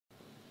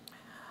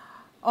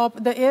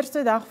Op de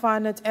eerste dag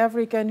van het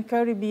African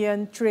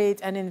Caribbean Trade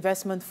and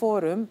Investment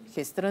Forum,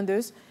 gisteren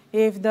dus,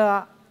 heeft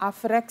de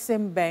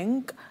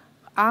Afreximbank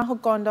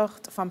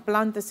aangekondigd van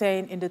plan te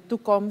zijn in de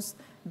toekomst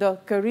de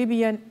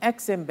Caribbean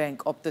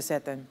Eximbank op te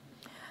zetten.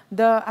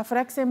 De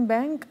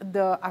Afreximbank,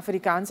 de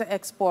Afrikaanse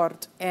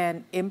export-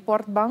 en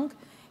importbank,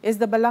 is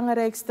de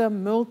belangrijkste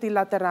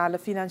multilaterale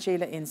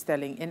financiële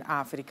instelling in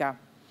Afrika.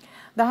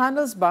 De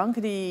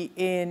handelsbank, die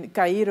in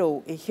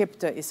Cairo,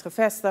 Egypte, is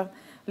gevestigd,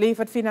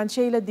 levert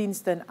financiële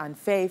diensten aan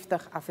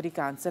 50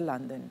 Afrikaanse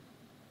landen.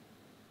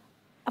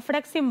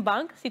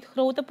 Afreximbank ziet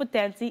grote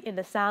potentie in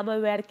de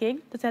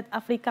samenwerking tussen het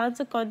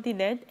Afrikaanse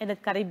continent en het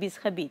Caribisch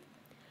gebied.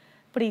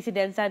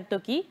 President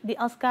Santoki, die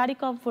als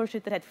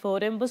Caricom-voorzitter het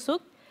forum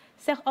bezoekt,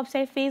 zegt op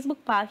zijn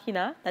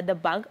Facebookpagina dat de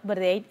bank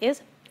bereid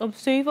is om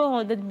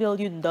 $700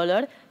 miljoen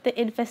te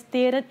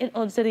investeren in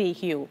onze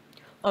regio,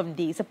 om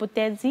deze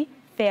potentie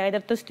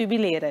verder te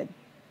stimuleren.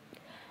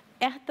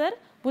 Echter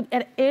moet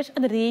er eerst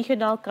een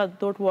regionaal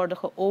kantoor worden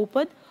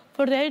geopend,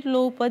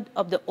 vooruitlopend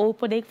op de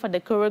opening van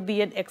de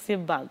Caribbean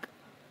Eximbank.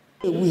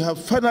 We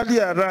have finally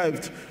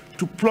arrived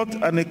to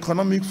plot an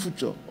economic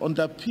future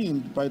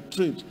underpinned by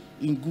trade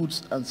in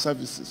goods and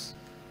services.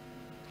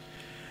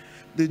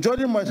 The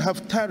journey might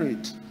have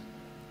tarried,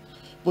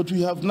 but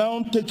we have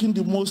now taken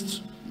the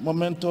most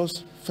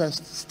momentous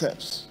first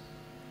steps.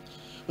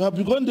 We have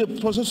begun the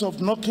process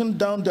of knocking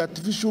down the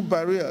artificial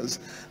barriers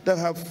that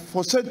have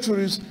for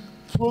centuries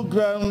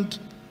programmed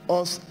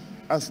us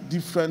as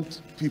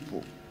different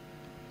people.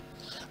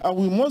 And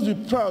we must be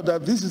proud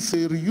that this is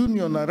a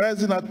reunion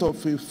arising out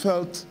of a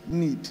felt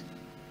need.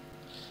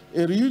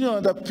 A reunion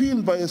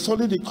underpinned by a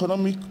solid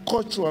economic,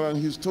 cultural, and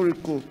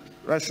historical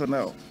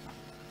rationale.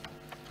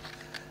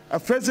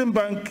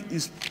 Afreximbank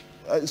is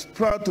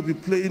proud to be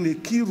playing a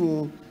key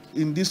role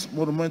in this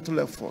monumental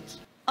effort.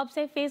 Op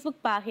zijn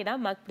Facebookpagina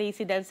maakt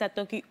president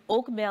Santoki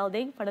ook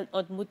melding van een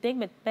ontmoeting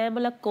met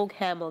Pamela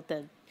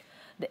Cook-Hamilton,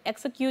 de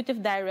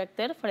executive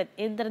director van het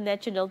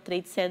International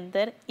Trade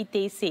Center,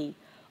 ITC,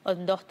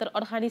 een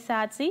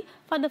dochterorganisatie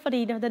van de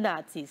Verenigde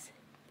Naties.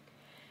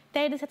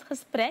 Tijdens het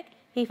gesprek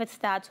heeft het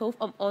staatshoofd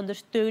om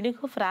ondersteuning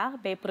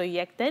gevraagd bij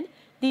projecten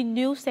die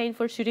nieuw zijn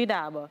voor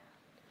Suriname.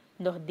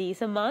 Nog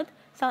deze maand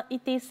zal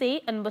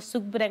ITC een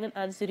bezoek brengen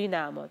aan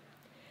Suriname.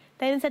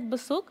 Tijdens het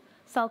bezoek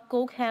zal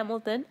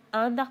Cook-Hamilton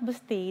aandacht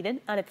besteden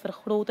aan het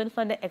vergroten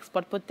van de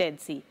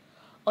exportpotentie,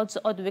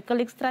 onze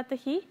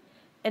ontwikkelingsstrategie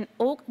en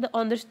ook de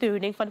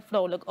ondersteuning van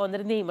vrouwelijk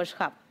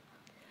ondernemerschap.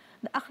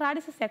 De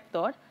agrarische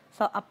sector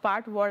zal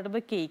apart worden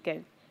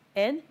bekeken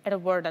en er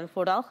wordt dan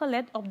vooral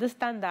gelet op de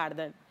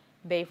standaarden,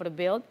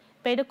 bijvoorbeeld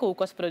bij de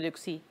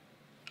kokosproductie.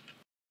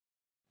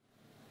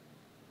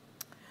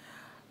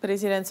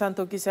 President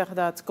Santoki zegt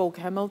dat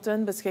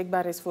Cook-Hamilton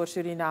beschikbaar is voor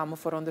Suriname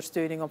voor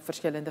ondersteuning op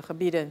verschillende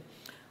gebieden.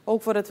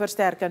 Ook voor het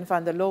versterken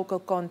van de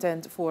local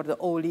content voor de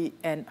olie-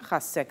 en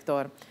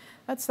gassector.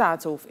 Het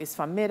staatshoofd is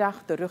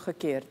vanmiddag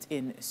teruggekeerd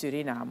in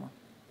Suriname.